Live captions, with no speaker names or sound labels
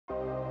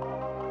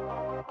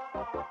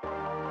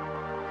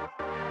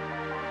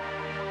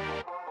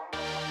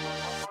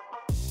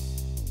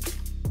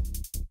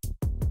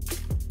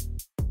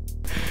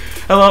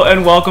Hello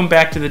and welcome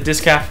back to the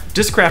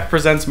Discraft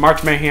Presents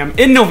March Mayhem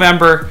in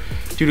November.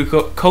 Due to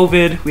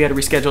COVID, we had to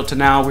reschedule to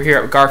now. We're here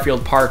at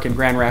Garfield Park in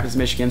Grand Rapids,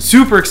 Michigan.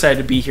 Super excited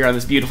to be here on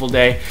this beautiful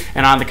day.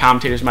 And on the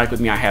commentator's mic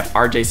with me, I have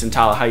RJ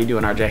Santala. How you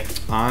doing,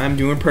 RJ? I'm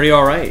doing pretty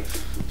all right.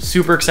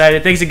 Super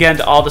excited. Thanks again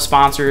to all the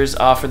sponsors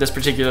for this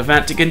particular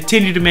event to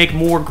continue to make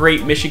more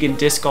great Michigan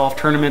disc golf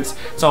tournaments.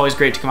 It's always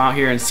great to come out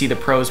here and see the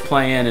pros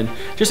playing, and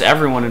just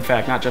everyone, in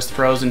fact, not just the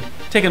pros. And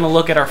taking a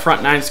look at our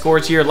front nine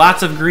scores here,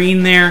 lots of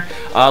green there.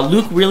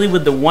 Luke really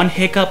with the one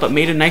hiccup, but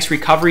made a nice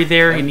recovery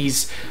there, and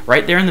he's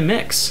right there in the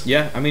mix.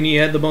 Yeah, I mean, he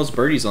had the most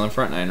birdies on the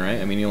front nine,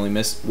 right? I mean, he only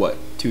missed, what,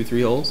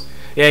 2-3 holes?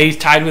 Yeah, he's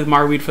tied with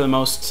Marwede for the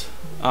most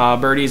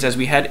birdies as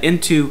we head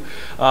into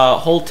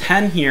hole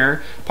 10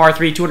 here. Par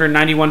 3,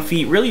 291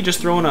 feet. Really just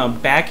throwing a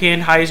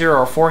backhand hyzer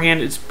or a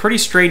forehand. It's pretty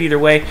straight either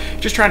way.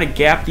 Just trying to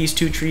gap these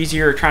two trees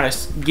here, or trying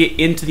to get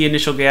into the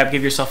initial gap,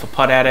 give yourself a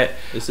putt at it.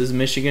 This is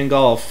Michigan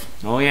golf.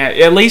 Oh, yeah.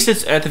 At least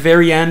it's at the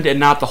very end and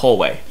not the whole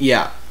way.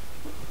 Yeah,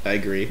 I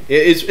agree.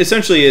 It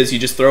essentially is you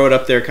just throw it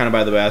up there kind of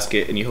by the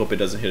basket and you hope it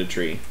doesn't hit a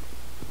tree.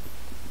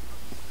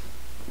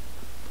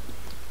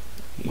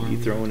 He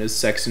throwing his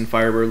Sexton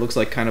Firebird. Looks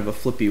like kind of a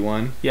flippy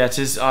one. Yeah, it's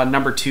his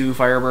number 2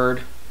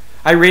 Firebird.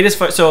 I rate his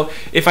so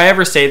if I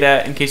ever say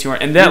that, in case you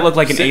weren't, and that looked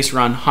like an ace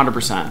run,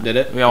 100%. Did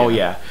it? Oh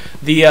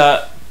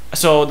yeah.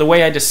 So the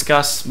way I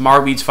discuss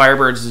Marwede's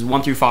Firebirds is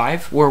 1 through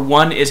 5, where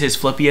 1 is his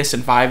flippiest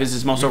and 5 is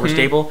his most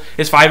overstable.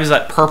 His 5 is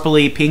that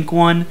purpley pink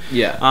one.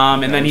 Yeah.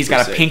 And then he's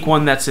got a pink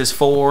one that's his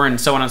 4, and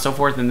so on and so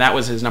forth. And that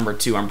was his number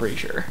 2, I'm pretty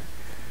sure.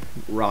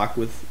 Rock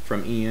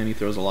from Ian. He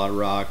throws a lot of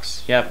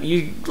rocks. Yep.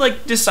 You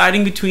like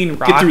deciding between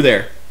rock. Get through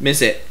there.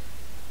 Miss it.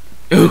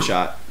 Good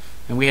shot.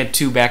 And we had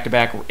 2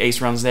 back-to-back ace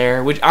runs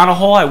there, which on a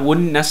whole I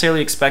wouldn't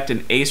necessarily expect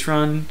an ace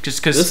run, just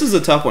because this is a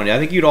tough one. I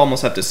think you'd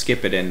almost have to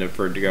skip it in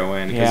for it to go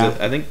in, because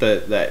I think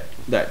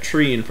that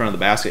tree in front of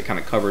the basket kind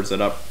of covers it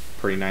up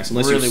pretty nice,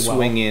 unless really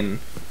you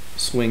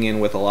swing in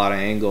with a lot of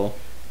angle.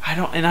 I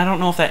don't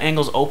know if that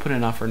angle's open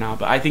enough or not,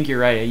 but I think you're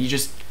right.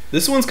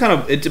 This one's kind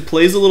of, it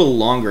plays a little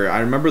longer. I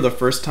remember the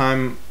first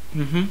time.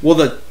 Well,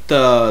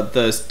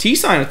 the T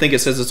sign, I think it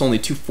says it's only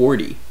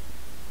 240.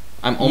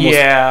 I'm almost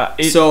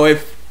so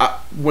if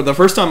the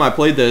first time I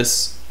played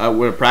this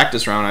with a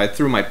practice round, I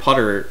threw my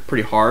putter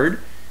pretty hard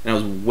and I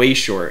was way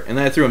short, and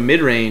then I threw a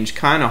mid range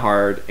kind of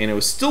hard and it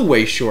was still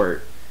way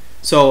short.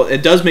 So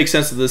it does make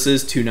sense that this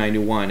is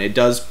 291. It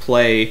does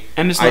play,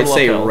 and it's I'd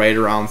say, uphill. right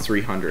around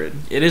 300.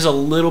 It is a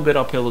little bit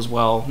uphill as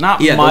well.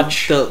 Not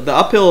much. The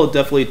uphill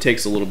definitely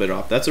takes a little bit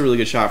off. That's a really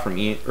good shot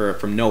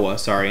from Noah.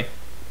 Sorry.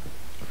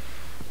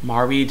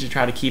 Marwede to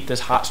try to keep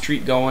this hot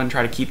streak going,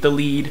 try to keep the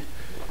lead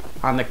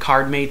on the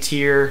card mates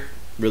here.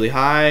 Really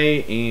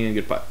high and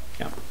good putt.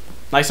 Yeah,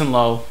 nice and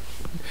low.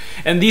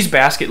 And these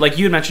baskets, like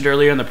you had mentioned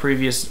earlier in the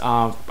previous,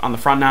 on the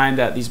front nine,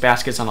 that these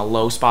baskets on a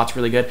low spot's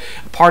really good.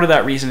 Part of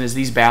that reason is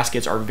these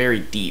baskets are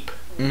very deep.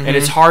 And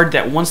it's hard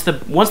that once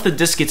the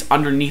disc gets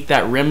underneath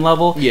that rim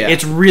level,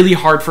 it's really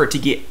hard for it to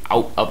get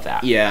out of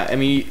that. Yeah, I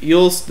mean,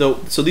 so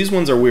these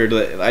ones are weird.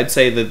 I'd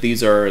say that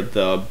these are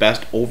the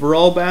best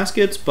overall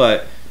baskets,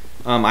 but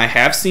I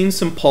have seen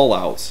some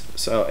pull-outs.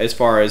 So as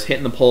far as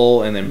hitting the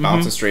pole and then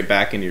bouncing straight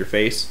back into your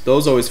face,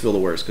 those always feel the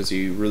worst because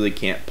you really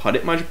can't putt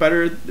it much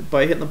better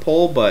by hitting the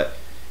pole. But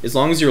as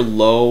long as you're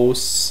low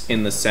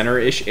in the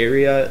center-ish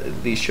area,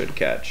 these should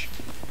catch.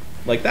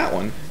 Like that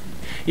one.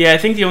 Yeah, I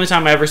think the only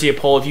time I ever see a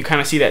pole, if you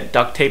kind of see that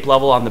duct tape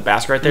level on the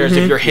basket right there, is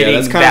if you're hitting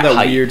that's kind of that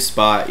height. Weird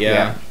spot,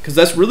 because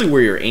that's really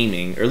where you're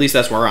aiming, or at least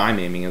that's where I'm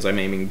aiming, is I'm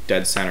aiming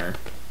dead center.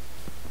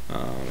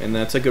 And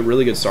that's like a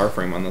really good star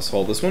frame on this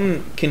hole. This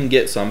one can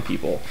get some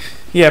people.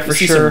 Yeah, for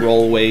sure. Some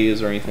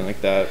rollaways or anything like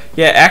that.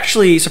 Yeah,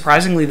 actually,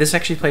 surprisingly, this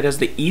actually played as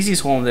the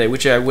easiest hole in the day,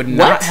 which I would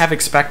not have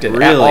expected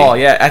at all.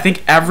 Yeah, I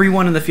think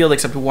everyone in the field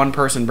except one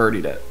person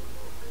birdied it.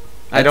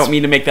 I don't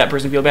mean to make that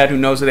person feel bad who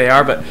knows who they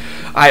are, but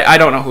I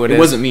don't know who it is. It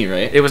wasn't me,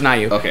 right? It was not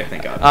you. Okay,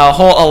 thank God.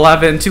 Hole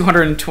 11,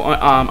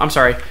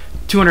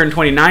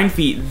 229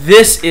 feet.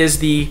 This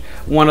is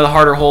one of the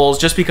harder holes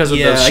just because of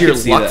the sheer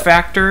luck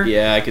factor.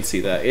 Yeah, I could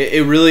see that.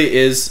 It really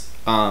is.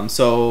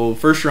 So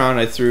first round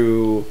I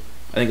threw,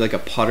 I think, like a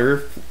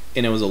putter,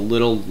 and it was a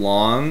little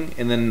long,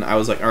 and then I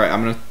was like, all right,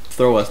 I'm gonna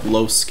throw a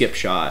low skip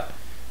shot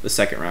the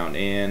second round,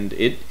 and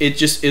it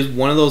just is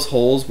one of those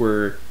holes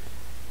where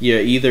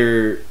you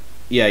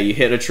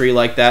hit a tree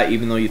like that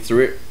even though you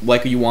threw it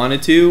like you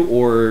wanted to,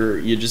 or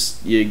you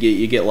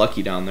get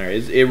lucky down there.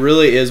 It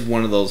really is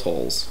one of those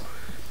holes.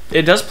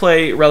 It does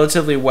play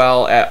relatively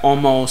well at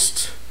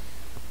almost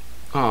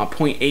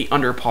 0.8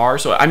 under par.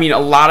 So, I mean, a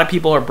lot of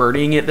people are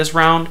birdieing it this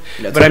round.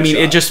 But, I mean,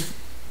 it just,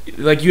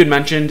 like you had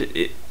mentioned,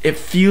 it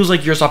feels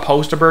like you're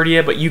supposed to birdie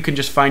it, but you can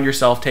just find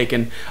yourself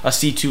taking a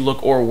C2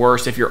 look or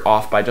worse if you're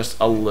off by just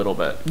a little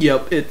bit.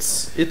 Yep,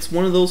 it's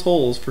one of those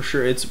holes for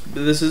sure.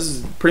 This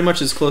is pretty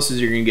much as close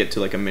as you're going to get to,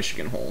 like, a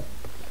Michigan hole.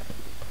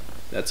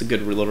 That's a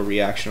good little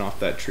reaction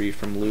off that tree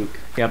from Luke.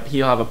 Yep,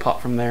 he'll have a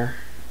putt from there.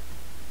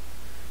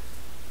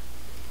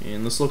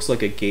 And this looks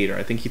like a gator.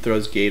 I think he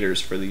throws gators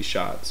for these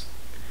shots.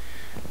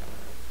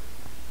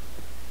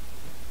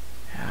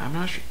 I'm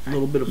not sure. A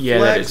little bit of yeah,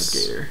 flex. that is a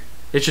skater.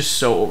 It's just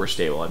so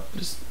overstable.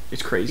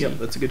 It's crazy. Yep,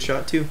 that's a good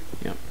shot too.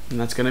 Yep, and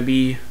that's gonna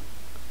be.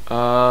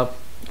 I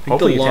think the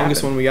Hopefully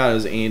longest one we got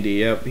is Andy.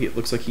 Yep, it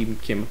looks like he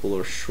came up a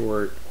little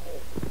short.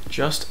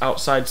 Just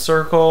outside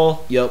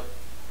circle. Yep.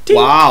 Ding.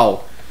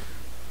 Wow.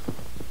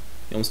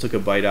 He almost took a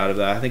bite out of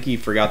that. I think he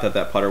forgot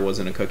that putter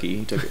wasn't a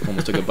cookie. He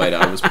almost took a bite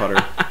out of his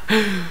putter.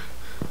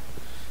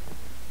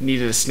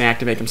 Needed a snack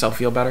to make himself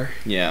feel better.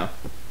 Yeah.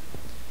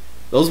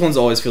 Those ones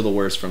always feel the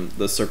worst from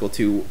the circle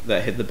 2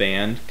 that hit the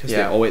band because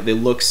they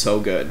look so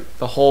good.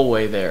 The whole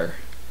way there.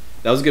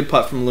 That was a good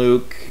putt from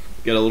Luke.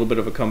 Got a little bit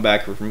of a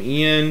comeback from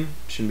Ian.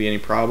 Shouldn't be any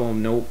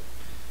problem. Nope.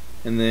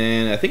 And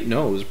then I think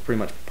Noah was pretty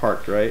much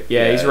parked, right?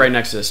 Yeah, he's right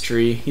next to this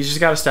tree. He's just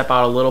got to step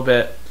out a little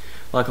bit.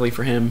 Luckily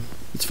for him,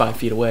 it's 5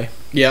 feet away.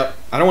 Yep.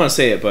 I don't want to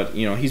say it, but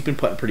he's been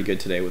putting pretty good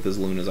today with his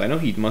Lunas. I know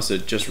he must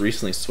have just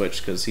recently switched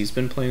because he's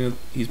been putting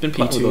with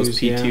those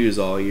P2s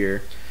all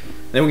year.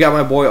 Then we got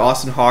my boy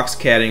Austin Hawks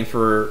caddying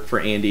for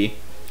Andy.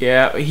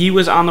 Yeah, he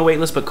was on the wait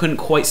list but couldn't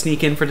quite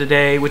sneak in for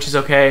today, which is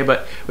okay,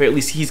 but at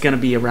least he's going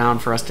to be around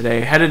for us today.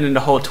 Headed into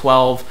hole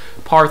 12,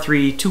 par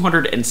 3,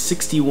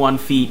 261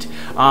 feet.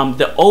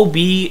 The OB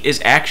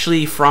is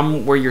actually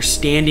from where you're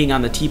standing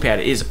on the tee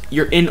pad.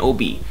 You're in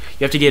OB. You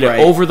have to get it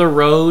over the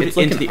road. It's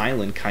like an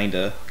island, kind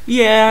of.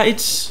 Yeah,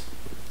 it's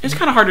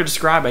kind of hard to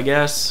describe, I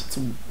guess. It's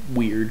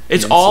weird.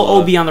 It's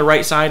all OB on the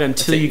right side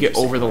until you get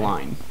over the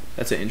line.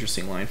 That's an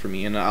interesting line for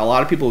me. And a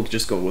lot of people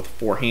just go with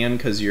forehand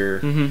because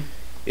you're...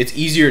 It's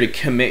easier to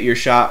commit your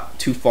shot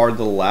too far to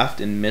the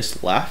left and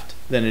miss left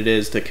than it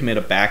is to commit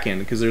a backhand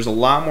because there's a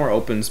lot more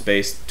open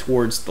space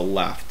towards the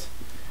left.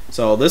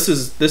 So this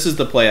is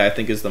the play I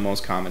think is the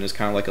most common. Is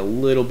kind of like a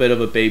little bit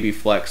of a baby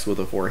flex with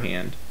a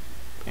forehand,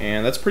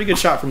 and that's a pretty good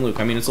shot from Luke.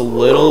 I mean, it's a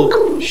little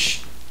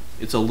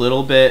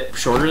bit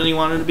shorter than he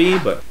wanted to be,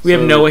 but we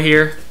have Noah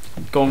here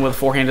going with a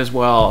forehand as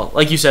well.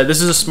 Like you said,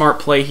 this is a smart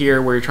play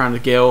here where you're trying to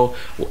go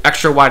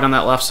extra wide on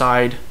that left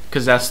side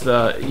because that's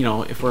the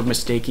if we're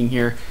mistaking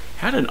here.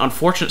 Had an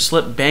unfortunate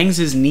slip, bangs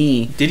his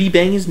knee. Did he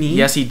bang his knee?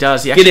 Yes, he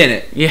does. Get in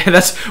it.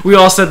 Yeah, we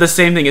all said the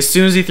same thing. As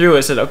soon as he threw it, I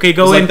said, okay,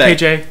 go in,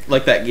 KJ.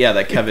 Like that, yeah,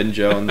 that Kevin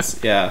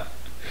Jones, yeah.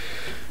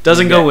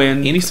 Doesn't go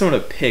in. Andy's throwing a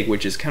pig,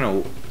 which is kind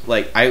of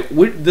like,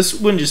 this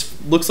one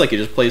just looks like it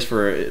just plays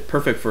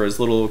perfect for his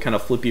little kind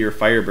of flippier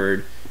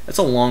Firebird. That's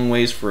a long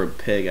ways for a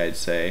pig, I'd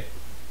say.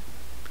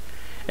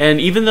 And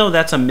even though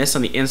that's a miss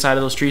on the inside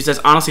of those trees, that's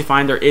honestly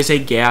fine. There is a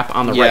gap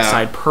on the right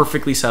side,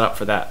 perfectly set up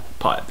for that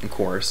putt. Of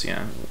course,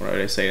 yeah. What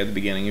did I say at the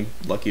beginning?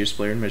 Luckiest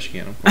player in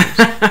Michigan, of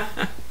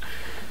course.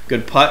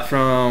 Good putt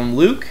from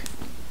Luke.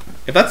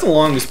 If that's the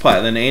longest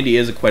putt, then Andy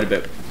is quite a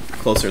bit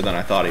closer than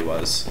I thought he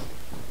was.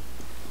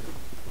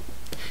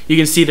 You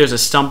can see there's a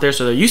stump there,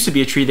 so there used to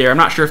be a tree there. I'm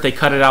not sure if they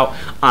cut it out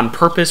on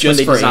purpose when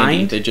they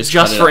designed. Andy. They just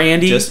for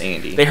Andy. Just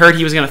Andy. They heard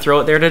he was going to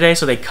throw it there today,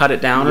 so they cut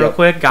it down real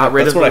quick, got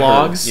rid of the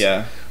logs.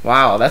 Yeah.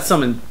 Wow, that's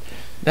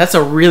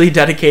a really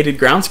dedicated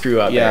ground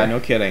screw out there. Yeah, no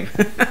kidding.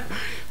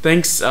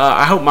 Thanks.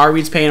 I hope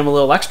Marwede's paying him a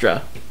little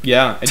extra.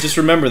 Yeah, and just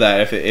remember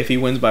that if he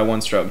wins by 1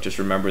 stroke, just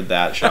remember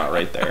that shot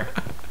right there.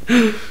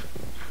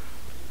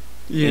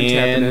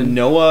 And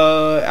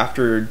Noah,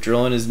 after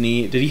drilling his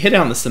knee, did he hit it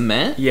on the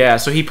cement? Yeah,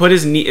 so he put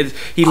his knee.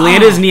 He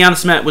landed his knee on the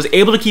cement. Was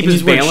able to keep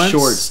his balance.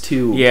 Shorts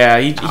too. Yeah,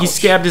 he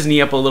scabbed his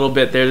knee up a little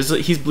bit there.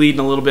 He's bleeding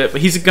a little bit, but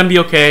he's gonna be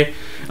okay.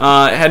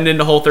 Heading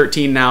into hole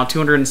 13 now,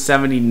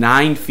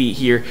 279 feet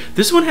here.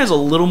 This one has a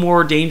little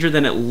more danger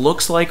than it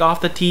looks like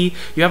off the tee.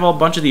 You have a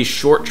bunch of these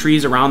short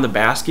trees around the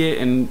basket,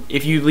 and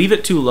if you leave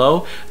it too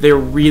low, they're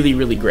really,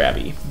 really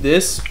grabby.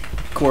 This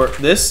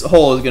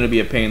hole is going to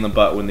be a pain in the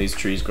butt when these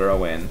trees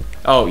grow in.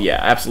 Oh yeah,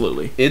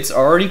 absolutely. It's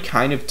already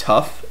kind of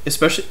tough,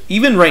 especially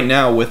even right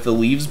now with the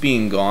leaves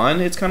being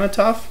gone. It's kind of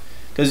tough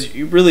because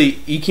you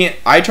can't.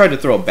 I tried to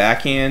throw a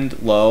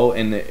backhand low,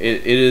 and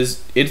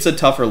it's a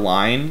tougher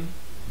line.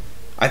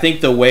 I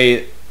think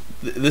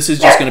this is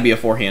just going to be a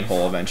forehand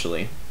hole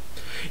eventually.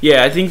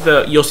 Yeah, I think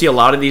you'll see a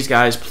lot of these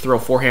guys throw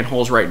forehand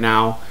holes right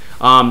now.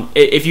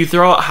 If you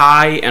throw it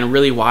high and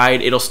really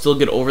wide, it'll still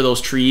get over those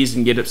trees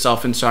and get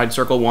itself inside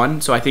circle 1.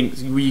 So I think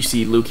we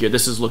see Luke here.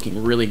 This is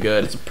looking really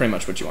good. That's pretty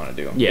much what you want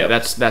to do. Yeah,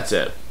 that's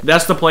it.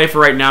 That's the play for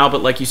right now.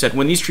 But like you said,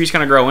 when these trees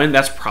kind of grow in,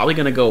 that's probably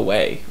going to go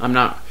away. I'm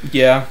not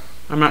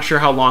sure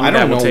how long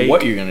that will take. I don't know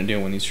what you're going to do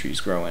when these trees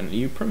grow in.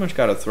 You pretty much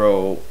got to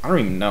throw. I don't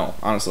even know,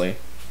 honestly.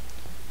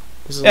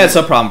 It's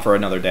a problem for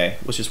another day.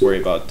 Let's just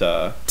worry about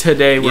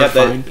today. We're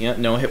fine.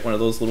 Noah hit one of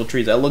those little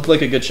trees. That looked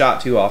like a good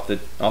shot too off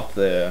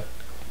the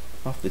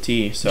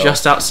tee. So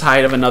just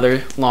outside of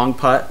another long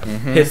putt,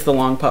 hits the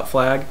long putt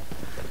flag.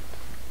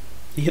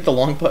 He hit the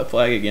long putt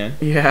flag again.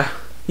 Yeah,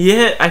 he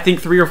hit I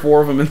think 3 or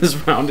 4 of them in this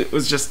round. It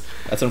was just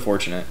that's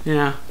unfortunate.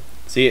 Yeah.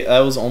 See, that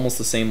was almost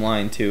the same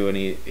line too, and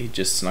he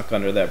just snuck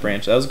under that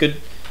branch. That was good.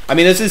 I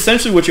mean, that's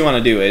essentially what you want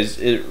to do. Is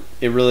it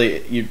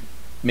really you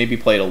maybe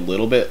played a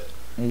little bit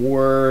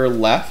more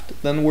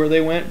left than where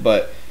they went,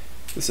 but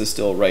this is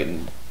still right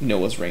in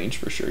Noah's range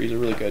for sure. He's a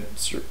really good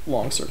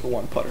long circle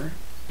 1 putter.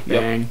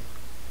 Bang. Yep.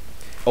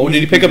 Oh,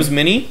 did he pick up his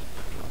mini?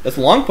 That's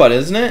a long putt,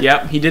 isn't it?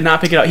 Yep, he did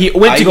not pick it up. He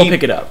went to go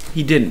pick it up.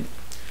 He didn't.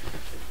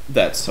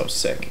 That's so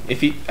sick.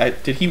 If he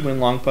did he win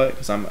long putt?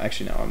 Because I'm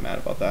mad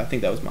about that. I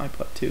think that was my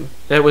putt too.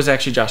 That was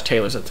actually Josh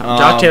Taylor's at the time.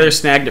 Josh Taylor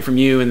snagged it from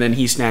you, and then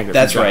he snagged it.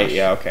 That's from Josh. right.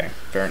 Yeah. Okay.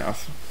 Fair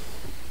enough.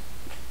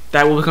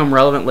 That will become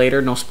relevant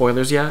later. No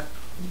spoilers yet.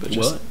 But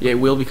What? Yeah, it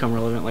will become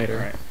relevant later.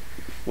 All right.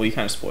 Well, you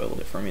kind of spoiled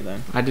it for me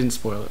then. I didn't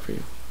spoil it for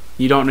you.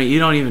 You don't know. You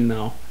don't even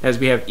know. As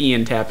we have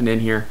Ian tapping in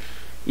here,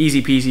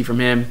 easy peasy from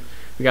him.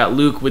 We got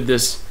Luke with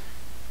this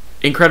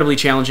incredibly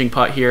challenging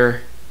putt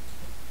here.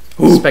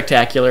 Ooh.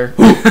 Spectacular.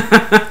 Ooh.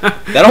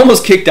 That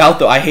almost kicked out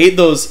though. I hate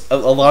those. A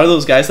lot of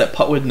those guys that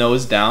putt with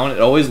nose down. It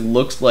always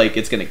looks like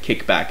it's gonna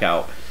kick back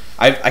out.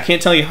 I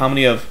can't tell you how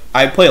many of.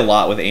 I play a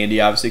lot with Andy,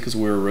 obviously, because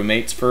we were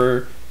roommates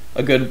for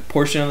a good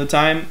portion of the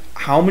time.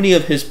 How many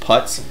of his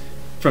putts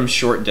from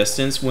short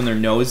distance, when they're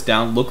nose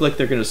down, look like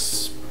they're gonna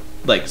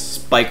like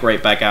spike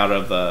right back out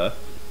of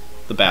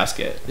the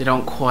basket? They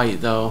don't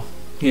quite though.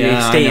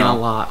 Yeah, they stay in a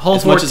lot. Hole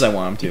as 14, much as I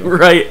want them to.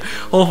 Right.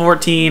 Hole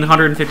 14,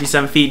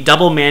 157 feet.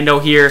 Double Mando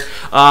here.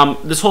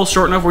 This hole's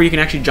short enough where you can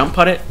actually jump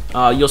putt it.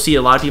 You'll see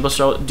a lot of people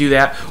do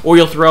that. Or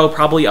you'll throw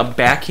probably a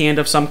backhand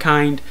of some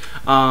kind.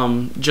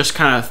 Just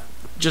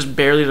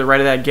barely to the right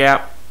of that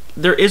gap.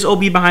 There is OB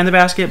behind the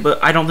basket, but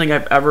I don't think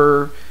I've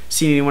ever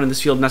seen anyone in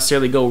this field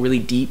necessarily go really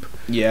deep.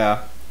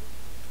 Yeah.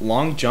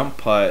 Long jump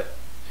putt.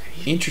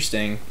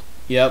 Interesting.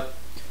 Yep.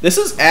 This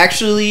is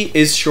actually,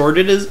 as short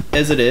as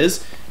it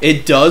is,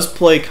 it does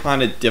play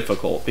kind of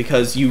difficult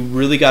because you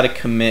really got to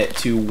commit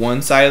to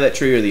one side of that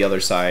tree or the other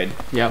side.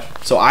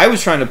 Yep. So I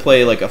was trying to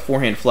play like a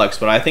forehand flex,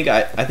 but I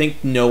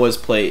think Noah's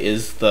play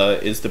is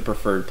the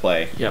preferred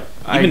play. Yep.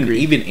 I agree.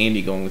 Even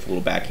Andy going with a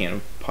little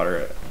backhand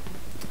putter.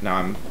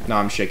 Now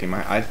I'm shaking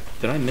my.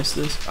 Did I miss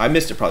this? I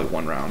missed it probably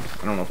one round.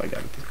 I don't know if I got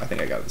it. I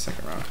think I got it the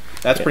second round.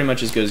 That's pretty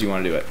much as good as you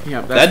want to do it.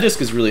 Yeah. That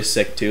disc is really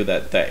sick too.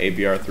 That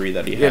ABR3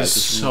 that he has.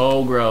 It's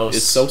so gross.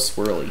 It's so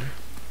swirly.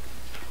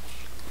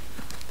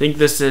 I think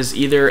this is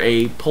either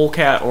a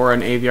Polecat or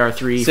an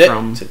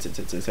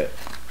AVR3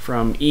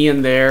 from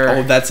Ian there.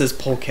 Oh, that's his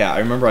Polecat. I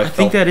remember I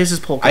think that is his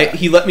Polecat.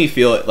 He let me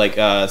feel it like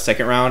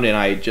second round, and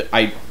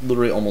I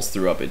literally almost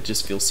threw up. It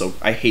just feels so.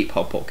 I hate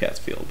how Polecats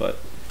feel, but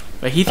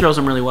he throws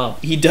them really well.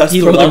 He does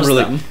throw them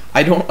really.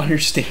 I don't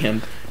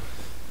understand.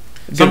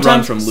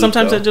 Sometimes Luke,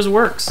 it just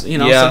works.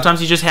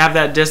 Sometimes you just have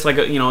that disc. Like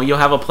you'll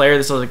have a player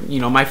that's like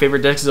my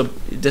favorite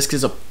disc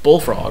is a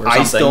bullfrog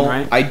or something.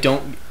 Right? I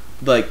don't.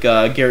 Like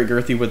Garrett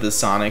Gerthy with the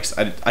Sonics,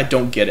 I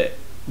don't get it.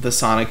 The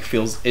Sonic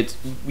feels it's.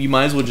 You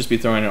might as well just be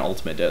throwing an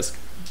ultimate disc.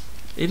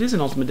 It is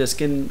an ultimate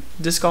disc in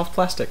disc golf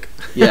plastic.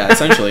 Yeah,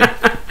 essentially.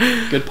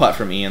 Good putt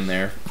from Ian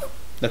there.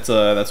 That's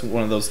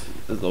one of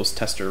those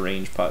tester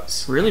range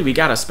putts. Really, we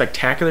got a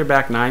spectacular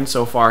back nine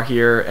so far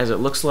here, as it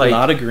looks like a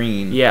lot of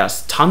green.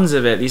 Yes, tons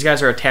of it. These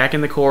guys are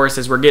attacking the course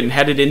as we're getting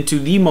headed into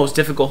the most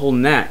difficult hole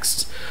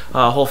next,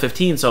 hole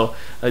 15. So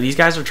these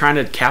guys are trying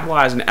to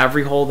capitalize on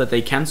every hole that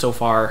they can so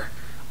far.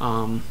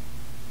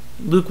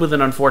 Luke with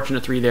an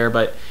unfortunate 3 there,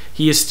 but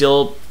he is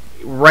still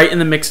right in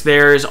the mix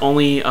there. Is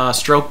only a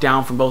stroke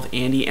down from both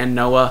Andy and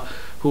Noah,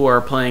 who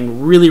are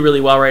playing really, really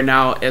well right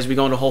now as we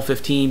go into hole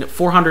 15.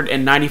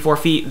 494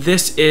 feet.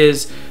 This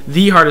is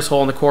the hardest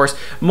hole in the course,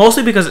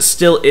 mostly because it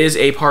still is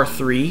a par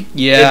 3.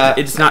 Yeah.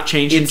 It's not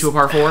changed into a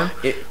par 4.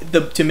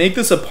 To make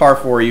this a par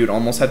 4, you'd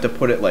almost have to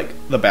put it like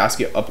the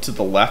basket up to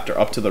the left or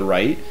up to the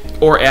right.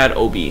 Or add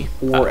OB.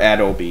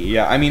 Add OB,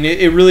 yeah. I mean,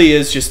 it really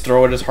is just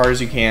throw it as hard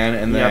as you can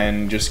and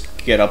then just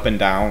get up and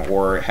down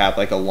or have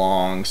like a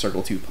long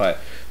circle 2 putt.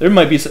 There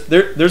might be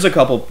there's a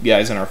couple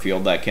guys in our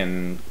field that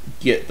can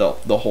get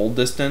the whole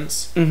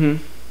distance.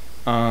 Mm-hmm.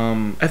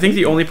 I think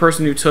the only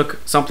person who took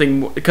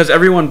something, because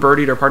everyone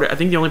birdied or parted, I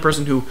think the only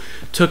person who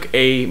took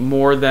a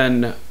more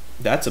than...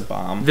 That's a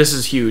bomb. This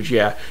is huge,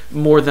 yeah.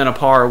 More than a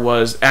par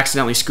was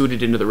accidentally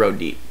scooted into the road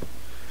deep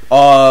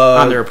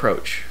on their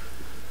approach.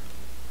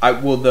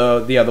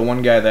 The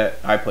one guy that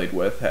I played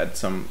with had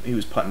he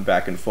was putting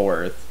back and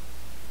forth.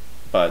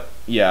 But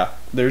yeah,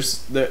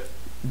 there's the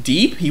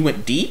deep. He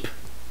went deep.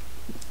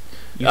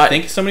 You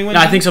think somebody went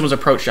deep? I think someone's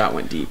approach shot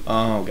went deep.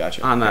 Oh,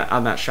 gotcha. On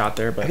that shot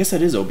there, but I guess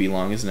that is OB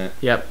long, isn't it?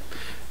 Yep.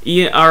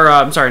 Ian, or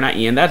I'm sorry, not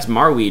Ian. That's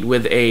Marwede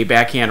with a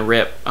backhand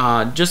rip.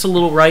 Just a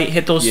little right,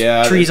 hit those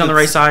trees on the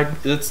right side.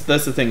 That's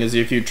the thing is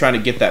if you're trying to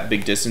get that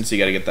big distance, you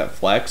got to get that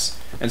flex,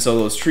 and so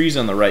those trees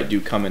on the right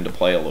do come into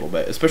play a little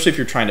bit, especially if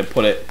you're trying to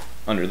put it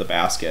under the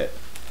basket.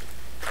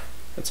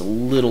 That's a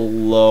little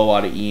low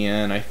out of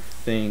Ian, I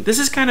think. This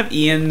is kind of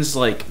Ian's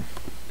like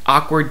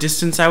awkward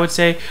distance, I would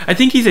say. I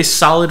think he's a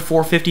solid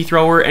 450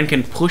 thrower and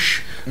can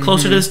push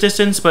closer to this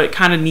distance, but it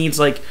kind of needs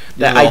like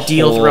that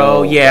ideal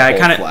throw. Yeah, it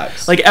kind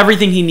of like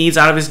everything he needs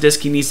out of his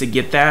disc, he needs to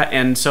get that,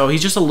 and so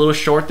he's just a little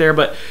short there.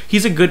 But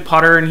he's a good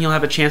putter, and he'll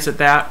have a chance at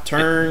that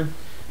turn.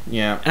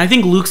 Yeah, and I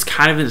think Luke's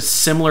kind of in a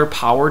similar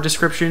power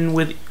description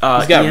with he's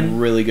got Ian.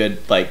 Really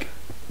good like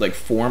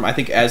form. I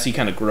think as he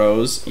kind of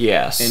grows,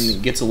 yes,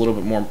 and gets a little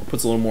bit more,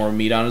 puts a little more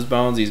meat on his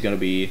bones, he's gonna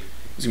be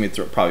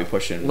probably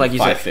pushing like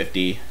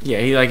 550. Yeah,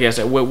 he like I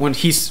said when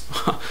he's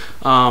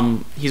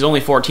He's only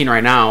 14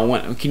 right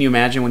now. Can you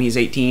imagine when he's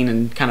 18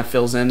 and kind of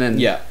fills in? And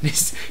yeah,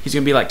 he's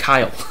gonna be like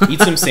Kyle. Eat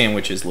some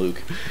sandwiches,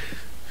 Luke.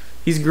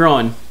 He's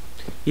growing.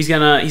 He's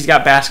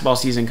got basketball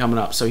season coming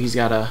up, so he's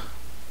gonna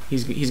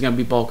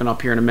be bulking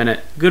up here in a minute.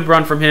 Good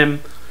run from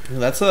him.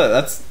 It's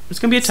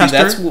gonna be a tester.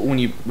 That's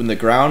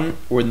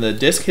when the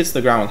disc hits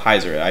the ground with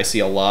hyzer. I see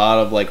a lot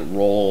of like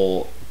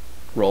roll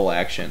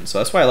action. So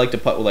that's why I like to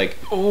putt with like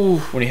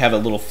when you have a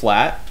little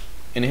flat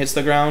and it hits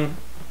the ground,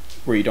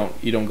 where you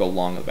don't go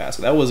long with the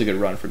basket. That was a good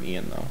run from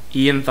Ian though.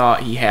 Ian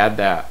thought he had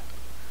that.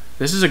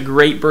 This is a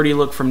great birdie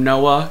look from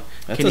Noah.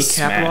 That's Can a he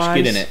capitalize? Smash.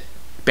 Get in it.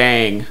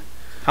 Bang.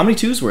 How many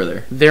twos were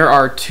there? There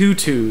are 2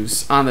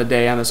 twos on the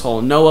day on this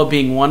hole. Noah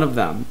being one of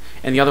them,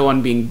 and the other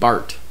one being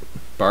Bart.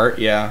 Bart,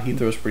 yeah, he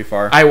throws pretty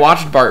far. I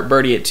watched Bart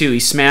birdie it too. He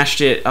smashed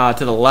it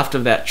to the left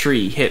of that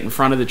tree, hit in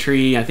front of the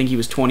tree. I think he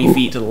was 20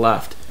 feet to the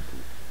left.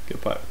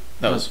 Good putt.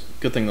 That was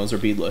good thing those are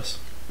beadless.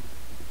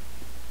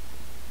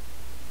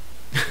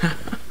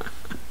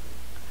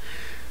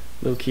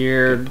 Luke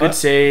here, good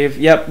save.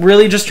 Yep,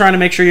 really just trying to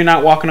make sure you're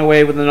not walking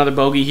away with another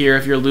bogey here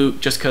if you're Luke,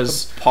 just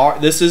because.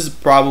 This is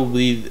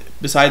probably,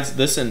 besides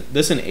this and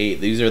 8,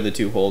 these are the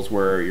 2 holes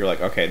where you're like,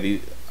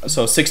 okay,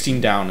 so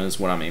 16 down is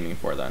what I'm aiming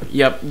for then.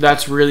 Yep,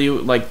 that's really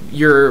like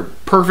your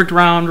perfect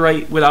round,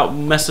 right, without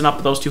messing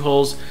up those 2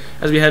 holes.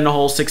 As we head into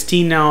hole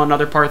 16 now,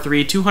 another par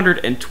 3,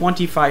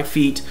 225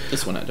 feet.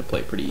 This one had to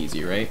play pretty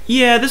easy, right?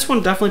 Yeah, this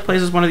one definitely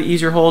plays as one of the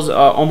easier holes,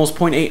 almost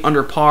 0.8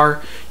 under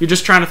par. You're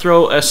just trying to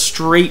throw a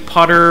straight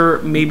putter,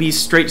 maybe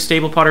straight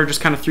stable putter, just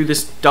kind of through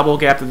this double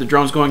gap that the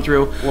drone's going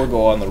through. Or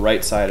go on the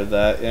right side of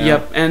that, yeah.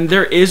 Yep, and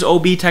there is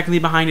OB technically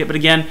behind it, but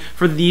again,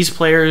 for these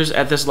players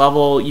at this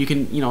level, you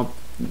can,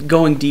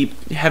 going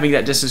deep, having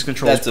that distance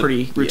control is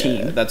pretty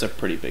routine. Yeah, that's a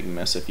pretty big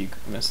miss if you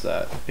miss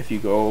that. If you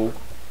go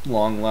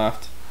long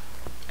left.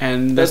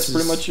 And that's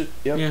pretty much it.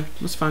 Yep. Yeah,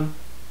 that's fun.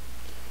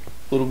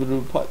 A little bit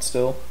of a putt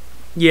still.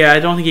 Yeah, I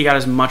don't think he got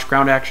as much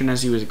ground action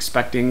as he was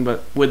expecting,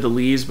 but with the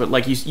leaves. But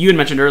like you had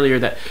mentioned earlier,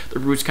 that the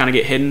roots kind of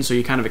get hidden, so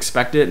you kind of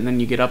expect it, and then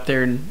you get up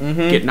there and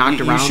get knocked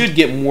around. You should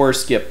get more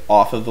skip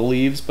off of the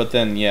leaves, but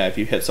then if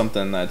you hit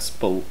something that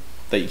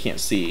you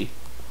can't see.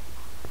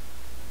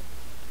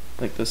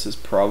 Like this is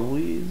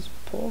probably his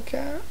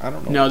polecat. I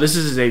don't know. No, this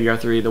is his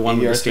AVR3, the one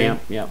with the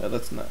stamp. Yeah,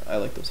 that's not. I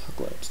like those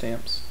Huckle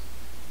stamps.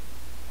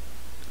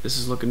 This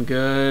is looking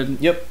good.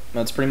 Yep,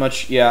 that's pretty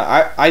much.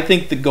 Yeah, I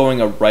think the going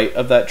a right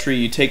of that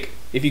tree,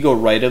 if you go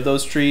right of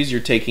those trees,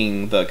 you're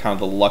taking the kind of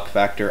the luck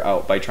factor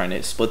out by trying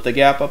to split the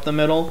gap up the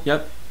middle.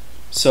 Yep.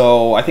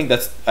 So I think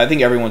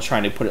everyone's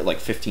trying to put it like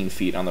 15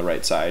 feet on the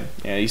right side.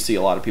 Yeah, you see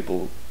a lot of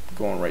people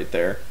going right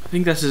there. I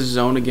think that's his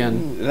zone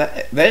again. Ooh,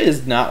 that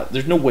is not.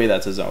 There's no way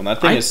that's a zone.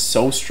 That thing is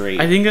so straight.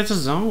 I think that's a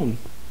zone.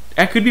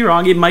 I could be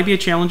wrong. It might be a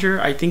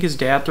challenger. I think his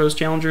dad throws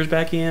challengers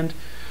backhand.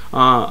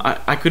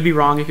 I could be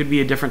wrong. It could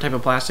be a different type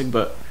of plastic,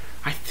 but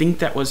I think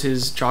that was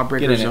his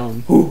jawbreaker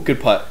zone. Ooh,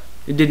 good putt.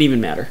 It didn't even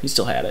matter. He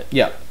still had it.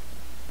 Yeah.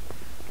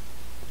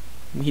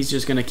 He's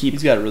just gonna keep.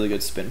 He's got a really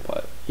good spin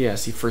putt.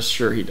 Yes, for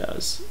sure he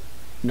does.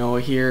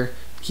 Noah here,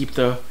 keep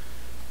the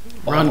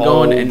run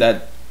going, and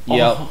that.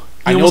 Yeah,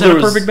 he almost had a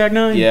perfect back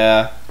 9.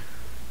 Yeah,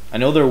 I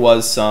know there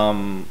was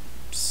some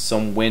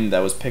wind that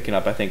was picking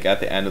up. I think at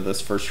the end of this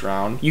first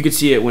round, you could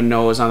see it when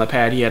Noah was on the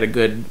pad. He had a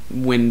good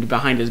wind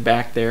behind his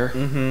back there.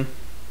 Mm-hmm.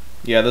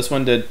 Yeah, this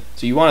one did.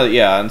 So you want to,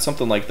 and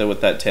something like that with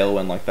that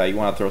tailwind like that, you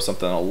want to throw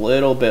something a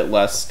little bit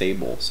less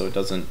stable, so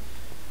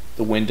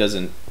the wind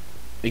doesn't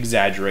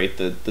exaggerate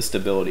the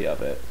stability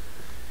of it.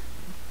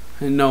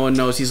 And no one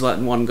knows he's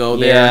letting one go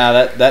there.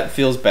 Yeah, that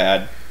feels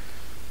bad.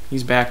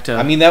 He's back to.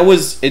 I mean,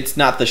 it's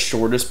not the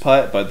shortest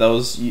putt, but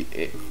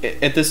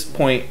at this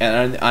point,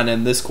 and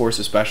in this course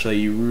especially,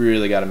 you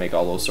really got to make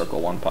all those circle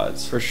 1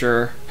 putts. For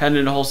sure. Heading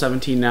into hole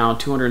 17 now,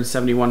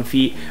 271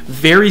 feet.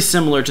 Very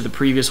similar to the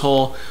previous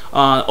hole.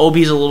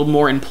 OB's a little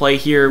more in play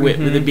here with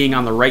it being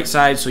on the right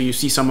side, so you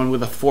see someone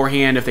with a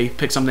forehand, if they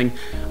pick something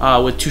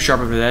with too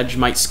sharp of an edge,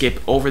 might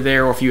skip over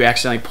there, or if you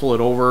accidentally pull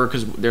it over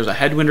because there's a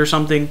headwind or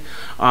something.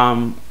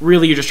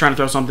 Really, you're just trying to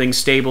throw something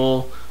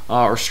stable,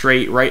 or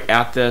straight right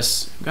at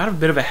this. Got a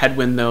bit of a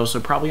headwind though,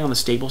 so probably on the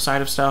stable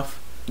side of stuff.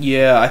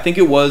 Yeah, I think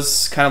it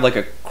was kind of like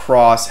a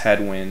cross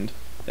headwind.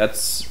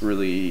 That's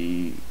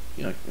really,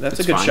 that's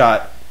a good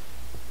shot.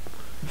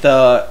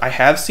 I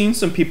have seen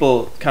some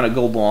people kind of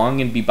go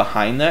long and be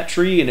behind that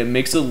tree, and it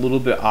makes it a little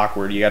bit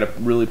awkward. You got to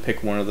really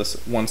pick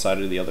one side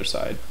or the other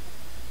side.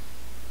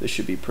 This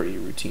should be pretty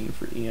routine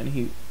for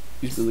Ian.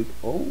 He's really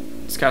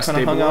kind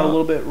of hung out a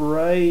little bit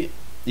right.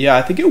 Yeah,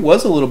 I think it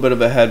was a little bit of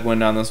a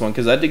headwind on this one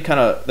because that did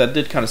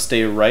kind of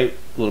stay right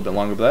a little bit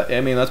longer. But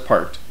that's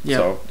parked,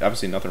 so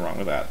obviously nothing wrong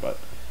with that. But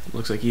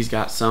looks like he's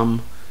got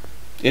some.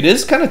 It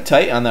is kind of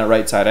tight on that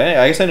right side.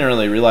 I guess I didn't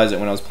really realize it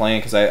when I was playing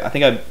because I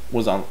think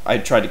I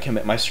tried to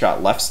commit my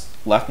shot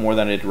left more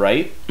than I did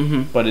right.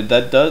 Mm-hmm. But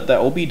that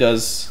OB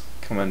does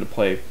come into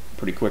play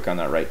pretty quick on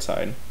that right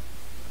side.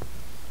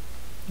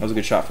 That was a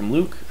good shot from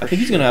Luke. I think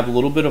he's going to have a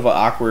little bit of an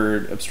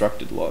awkward,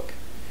 obstructed look.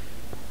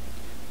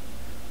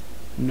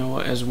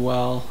 Noah as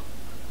well.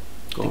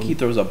 I think he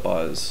throws a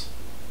buzz.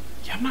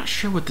 Yeah, I'm not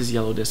sure what this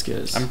yellow disc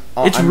is.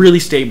 I'm really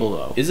stable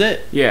though. Is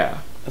it? Yeah.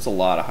 That's a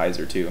lot of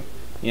hyzer too.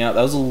 Yeah,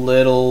 that was a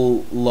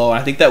little low.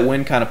 I think that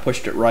wind kind of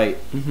pushed it right.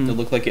 It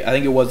looked like I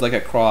think it was like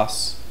a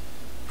cross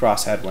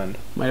headwind.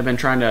 Might have been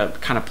trying to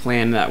kind of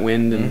plan that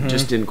wind and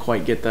just didn't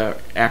quite get the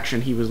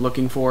action he was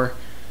looking for.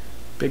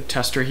 Big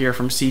tester here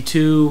from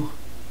C2.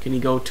 Can he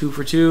go 2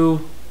 for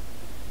 2?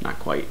 Not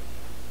quite.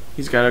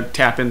 He's got to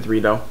tap in 3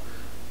 though.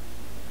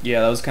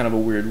 Yeah, that was kind of a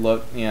weird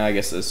look. Yeah, I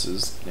guess this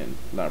is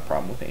not a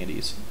problem with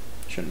Andy's.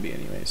 Shouldn't be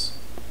anyways.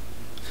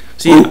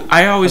 See,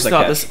 I always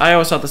thought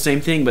the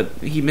same thing, but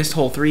he missed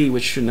hole 3,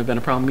 which shouldn't have been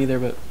a problem either.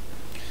 But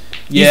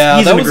he's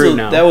in the groove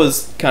now. That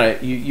was kind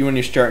of you when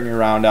you're starting your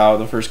round out,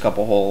 the first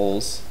couple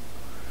holes.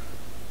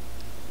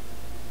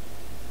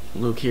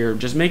 Luke here,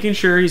 just making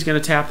sure he's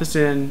going to tap this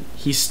in.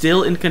 He's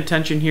still in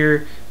contention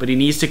here, but he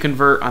needs to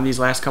convert on these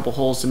last couple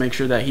holes to make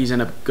sure that he's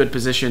in a good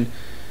position.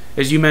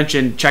 As you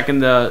mentioned, checking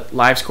the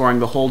live scoring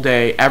the whole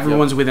day,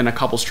 everyone's within a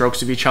couple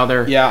strokes of each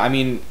other. Yeah, I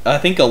mean, I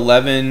think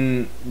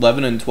 11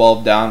 and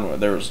 12 down,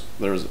 there was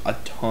a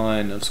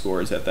ton of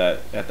scores at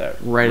that right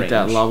range.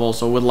 At that level.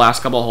 So with the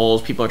last couple of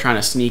holes, people are trying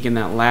to sneak in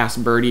that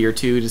last birdie or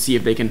two to see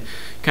if they can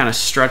kind of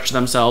stretch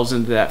themselves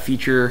into that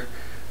feature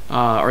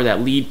or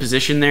that lead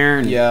position there.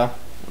 And yeah.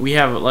 We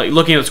have, like,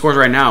 looking at the scores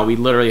right now, we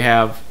literally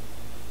have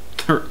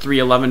 3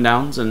 11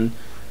 downs and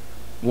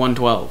 1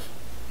 12.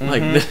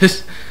 Like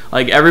this,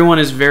 like everyone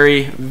is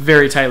very,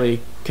 very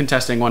tightly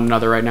contesting one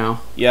another right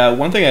now. Yeah,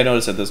 one thing I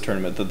noticed at this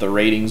tournament that the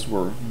ratings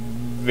were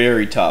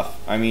very tough.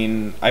 I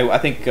mean, I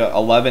think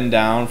 11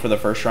 down for the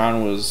first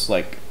round was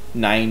like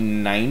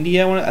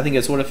 990. I think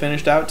that's what it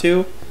finished out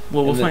to.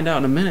 Well, we'll find out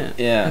in a minute.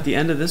 Yeah. At the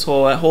end of this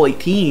hole, at hole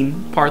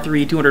 18, par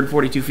 3,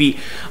 242 feet.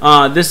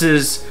 This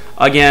is,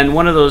 again,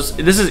 one of those.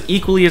 This is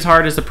equally as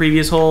hard as the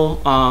previous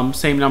hole.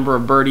 Same number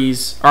of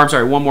birdies. Or I'm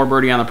sorry, one more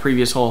birdie on the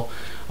previous hole.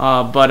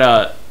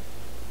 But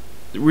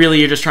really,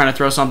 you're just trying to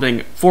throw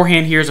something.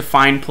 Forehand here is a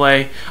fine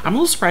play. I'm a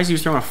little surprised he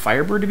was throwing a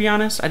Firebird, to be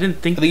honest. I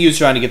think he was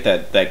trying to get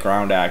that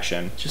ground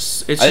action.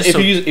 If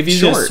you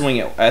just swing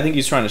it, I think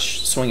he's trying to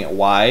swing it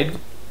wide,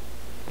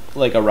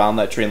 like around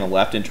that tree on the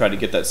left, and try to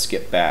get that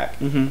skip back.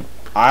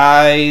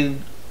 I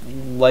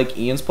like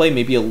Ian's play,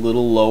 maybe a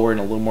little lower and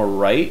a little more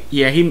right.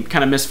 Yeah, he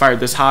kind of misfired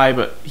this high,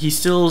 but he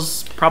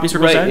still's probably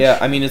circle's edge. Yeah,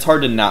 I mean, it's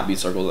hard to not be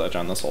circle's edge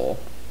on this hole.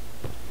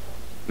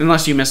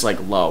 Unless you miss, like,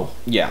 low.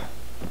 Yeah.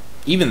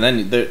 Even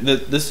then,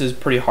 this is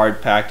pretty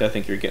hard packed. I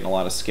think you're getting a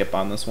lot of skip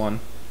on this one.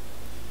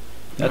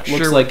 That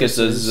looks like it's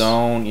a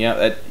zone.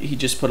 Yeah, he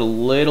just put a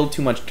little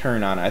too much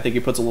turn on it. I think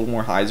he puts a little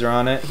more hyzer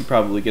on it. He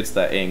probably gets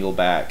that angle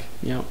back.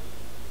 Yep.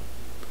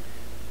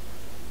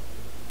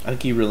 I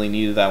think he really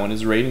needed that one.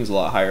 His rating's a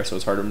lot higher, so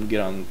it's harder to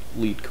get on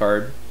lead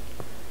card.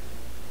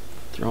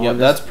 Yeah,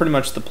 that's pretty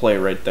much the play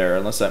right there,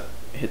 unless that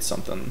hits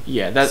something.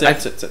 Yeah,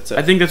 sit.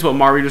 I think that's what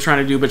Marwede was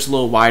trying to do, but it's a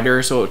little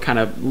wider, so it kind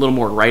of a little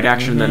more right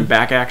action than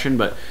back action.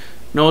 But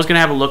Noah's gonna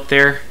have a look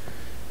there.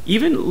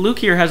 Even Luke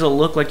here has a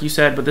look, like you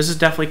said, but this is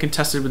definitely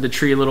contested with the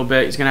tree a little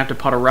bit. He's gonna have to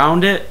putt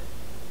around it.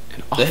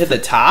 To hit the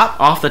top?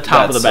 Off the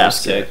top of the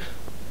basket. Sick.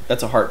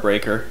 That's a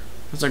heartbreaker.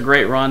 That's a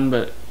great run,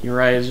 but you're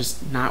right. It's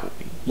just not.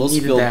 Those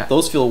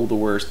feel the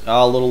worst.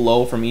 A little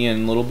low from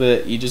Ian, a little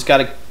bit. You just got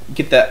to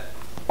get that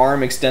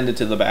arm extended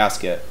to the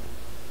basket,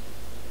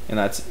 and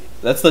that's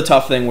the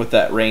tough thing with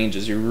that range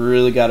is you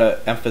really got to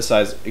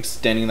emphasize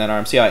extending that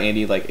arm. See how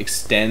Andy like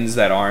extends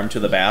that arm to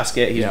the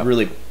basket? He's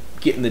really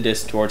getting the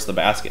disc towards the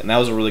basket, and that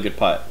was a really good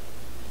putt.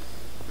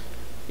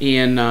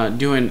 Ian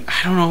doing,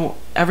 I don't know,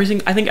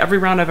 everything. I think every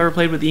round I've ever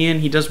played with Ian,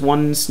 he does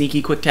one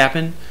sneaky quick tap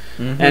in,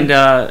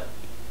 and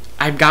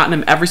I've gotten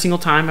him every single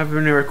time I've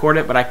been to record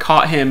it, but I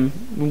caught him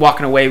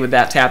walking away with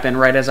that tap in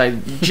right as I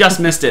just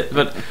missed it.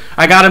 But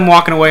I got him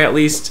walking away at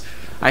least.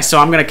 So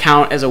I'm going to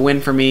count as a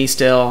win for me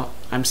still.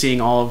 I'm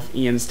seeing all of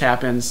Ian's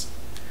tap ins.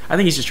 I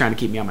think he's just trying to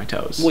keep me on my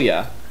toes. Well,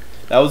 yeah.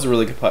 That was a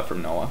really good putt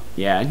from Noah.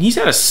 Yeah, and he's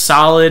had a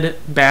solid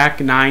back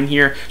 9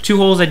 here. 2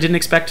 holes I didn't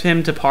expect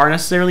him to par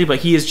necessarily, but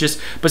he is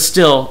just, but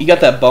still. He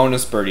got that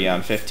bonus birdie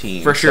on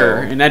 15. For sure,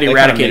 and that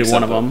eradicated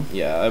one of them.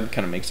 Yeah, that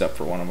kind of makes up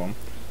for one of them.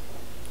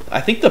 I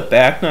think the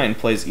back 9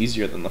 plays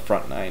easier than the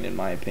front 9, in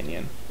my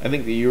opinion. I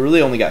think that you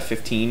really only got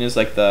 15 as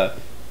like the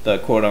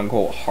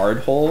quote-unquote hard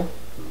hole.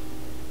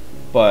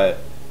 But,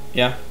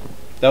 yeah.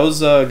 That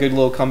was a good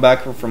little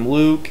comeback from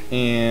Luke,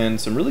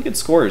 and some really good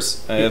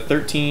scores.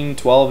 13,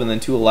 12, and then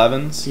 2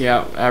 11s.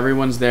 Yeah,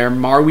 everyone's there.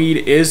 Marwede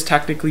is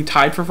technically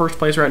tied for first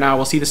place right now.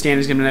 We'll see the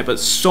standings in a minute, but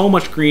so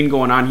much green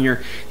going on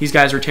here. These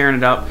guys are tearing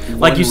it up.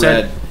 Like you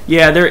said,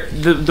 yeah,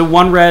 the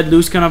one red,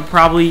 Luke's going to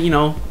probably,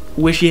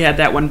 wish he had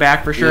that one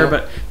back for sure.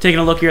 But taking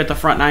a look here at the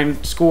front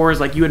 9 scores,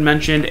 like you had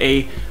mentioned,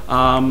 a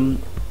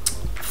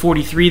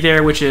 43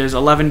 there, which is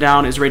 11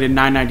 down, is rated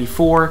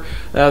 994.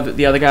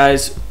 The other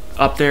guys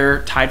up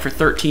there tied for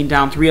 13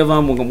 down, 3 of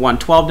them. We'll go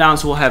 112 down,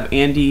 so we'll have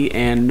Andy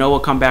and Noah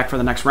come back for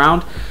the next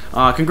round.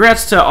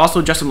 Congrats to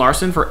also Justin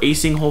Larson for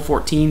acing hole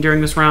 14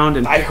 during this round.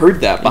 And I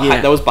heard that.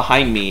 That was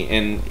behind me,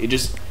 and it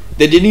just...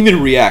 They didn't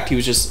even react. He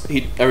was just...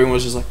 Everyone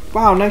was just like,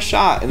 wow, nice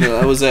shot. And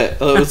that was it.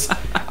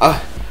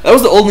 That That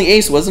was the only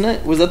ace, wasn't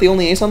it? Was that the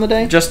only ace on the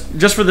day?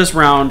 Just for this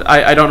round.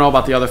 I don't know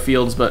about the other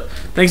fields, but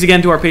thanks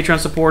again to our Patreon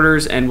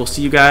supporters, and we'll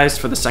see you guys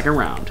for the second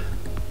round.